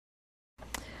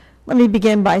Let me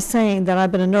begin by saying that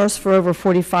I've been a nurse for over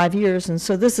 45 years, and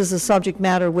so this is a subject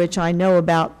matter which I know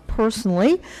about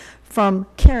personally from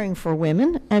caring for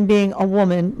women and being a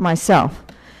woman myself.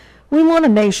 We want to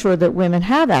make sure that women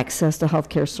have access to health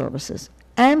care services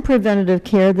and preventative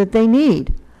care that they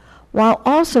need, while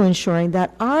also ensuring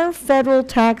that our federal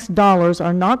tax dollars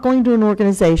are not going to an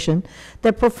organization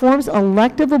that performs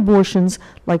elective abortions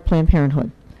like Planned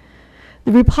Parenthood.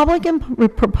 The Republican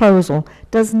proposal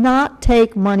does not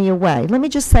take money away. Let me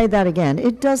just say that again.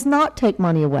 It does not take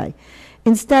money away.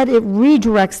 Instead, it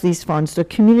redirects these funds to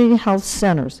community health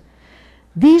centers.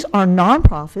 These are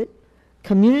nonprofit,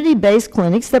 community-based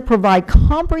clinics that provide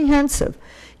comprehensive,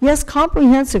 yes,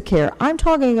 comprehensive care. I'm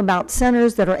talking about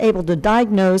centers that are able to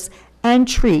diagnose and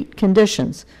treat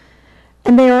conditions.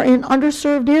 And they are in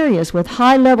underserved areas with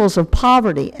high levels of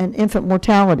poverty and infant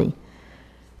mortality.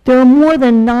 There are more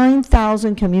than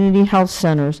 9,000 community health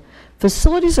centers,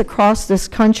 facilities across this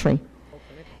country.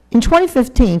 In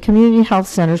 2015, community health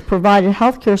centers provided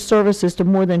health care services to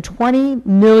more than 20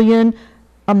 million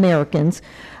Americans,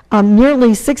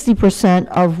 nearly 60%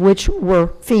 of which were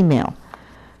female.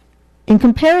 In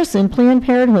comparison, Planned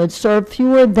Parenthood served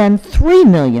fewer than 3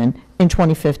 million in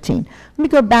 2015. Let me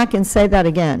go back and say that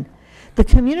again. The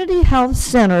community health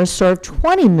centers served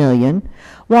 20 million,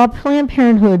 while Planned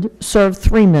Parenthood served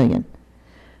 3 million.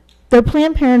 Though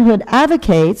Planned Parenthood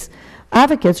advocates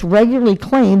regularly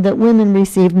claim that women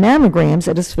receive mammograms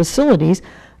at its facilities,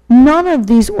 none of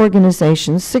these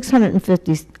organizations,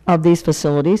 650 of these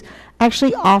facilities,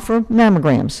 actually offer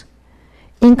mammograms.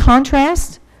 In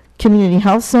contrast, community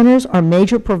health centers are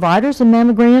major providers of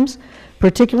mammograms,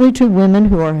 particularly to women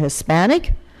who are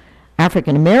Hispanic,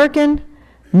 African American,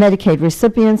 Medicaid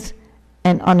recipients,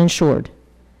 and uninsured.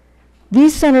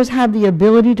 These centers have the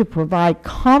ability to provide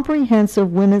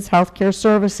comprehensive women's health care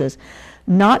services,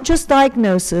 not just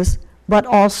diagnosis, but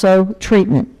also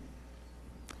treatment.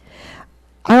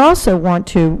 I also want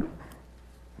to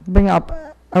bring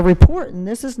up a report, and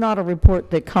this is not a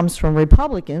report that comes from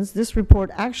Republicans. This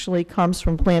report actually comes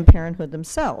from Planned Parenthood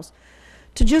themselves.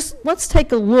 Let's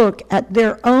take a look at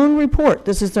their own report.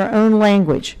 This is their own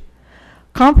language.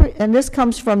 And this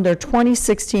comes from their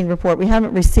 2016 report. We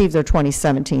haven't received their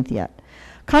 2017 yet.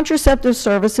 Contraceptive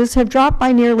services have dropped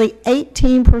by nearly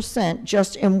 18%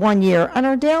 just in 1 year and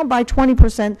are down by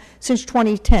 20% since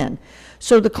 2010.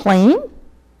 So the claim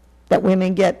that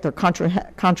women get their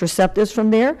contraceptives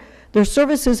from their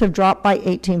services have dropped by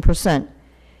 18%.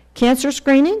 Cancer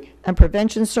screening and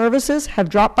prevention services have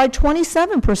dropped by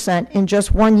 27% in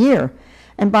just 1 year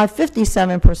and by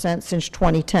 57% since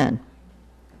 2010.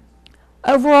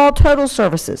 Overall total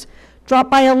services dropped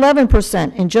by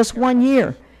 11% in just 1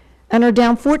 year and are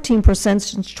down 14%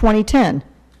 since 2010.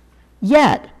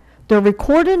 Yet, the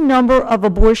recorded number of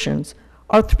abortions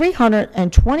are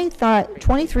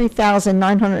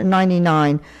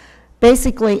 323,999,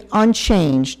 basically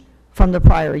unchanged from the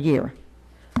prior year.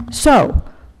 So,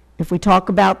 if we talk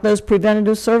about those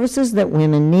preventative services that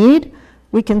women need,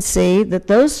 we can see that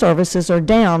those services are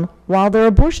down while their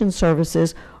abortion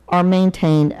services are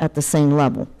maintained at the same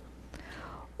level.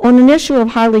 On an issue of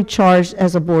highly charged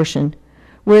as abortion,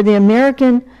 where the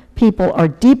American people are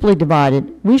deeply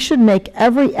divided, we should make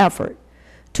every effort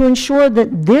to ensure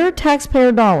that their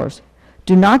taxpayer dollars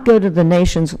do not go to the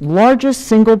nation's largest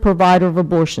single provider of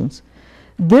abortions.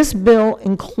 This bill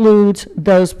includes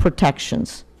those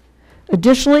protections.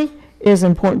 Additionally, it is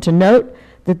important to note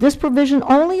that this provision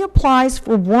only applies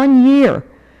for 1 year,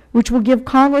 which will give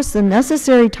Congress the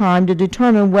necessary time to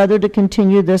determine whether to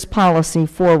continue this policy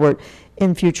forward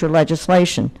in future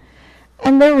legislation.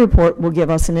 And their report will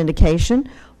give us an indication.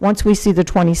 Once we see the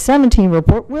 2017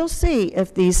 report, we'll see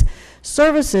if these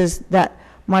services that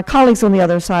my colleagues on the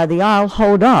other side of the aisle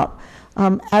hold up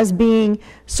as being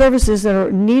services that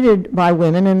are needed by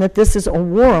women, and that this is a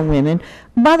war on women.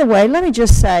 By the way, let me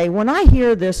just say, when I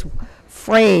hear this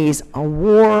phrase, a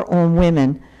war on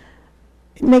women,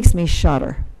 it makes me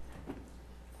shudder.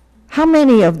 How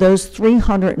many of those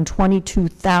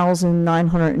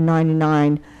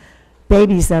 322,999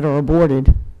 babies that are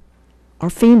aborted are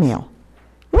female?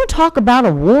 You want to talk about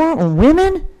a war on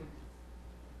women?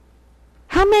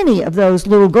 How many of those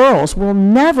little girls will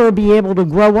never be able to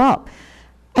grow up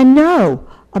and know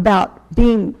about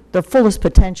being their fullest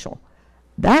potential?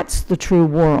 That's the true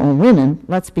war on women,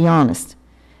 let's be honest.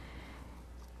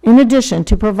 In addition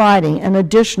to providing an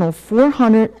additional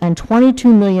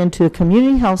 $422 million to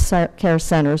community health care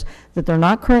centers that they're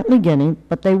not currently getting,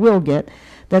 but they will get,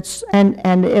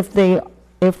 and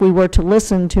if we were to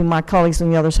listen to my colleagues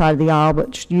on the other side of the aisle,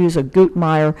 but use a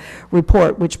Guttmeyer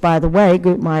report, which, by the way,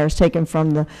 Guttmeyer is taken from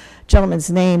the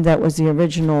gentleman's name that was the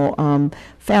original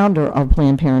founder of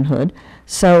Planned Parenthood.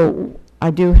 So I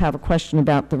do have a question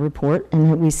about the report,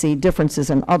 and we see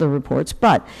differences in other reports.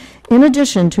 But in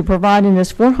addition to providing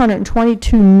this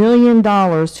 $422 million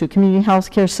to community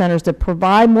health care centers that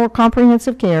provide more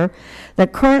comprehensive care,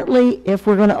 that currently, if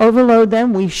we're going to overload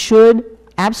them, we should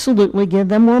absolutely give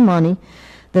them more money,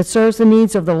 that serves the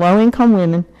needs of the low-income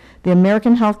women, the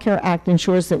American Health Care Act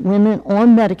ensures that women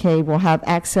on Medicaid will have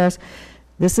access,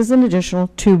 this is an additional,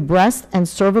 to breast and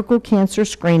cervical cancer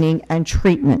screening and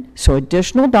treatment. So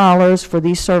additional dollars for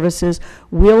these services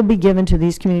will be given to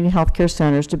these community health care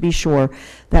centers to be sure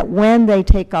that when they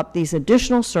take up these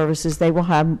additional services, they will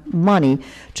have money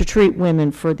to treat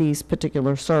women for these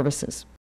particular services.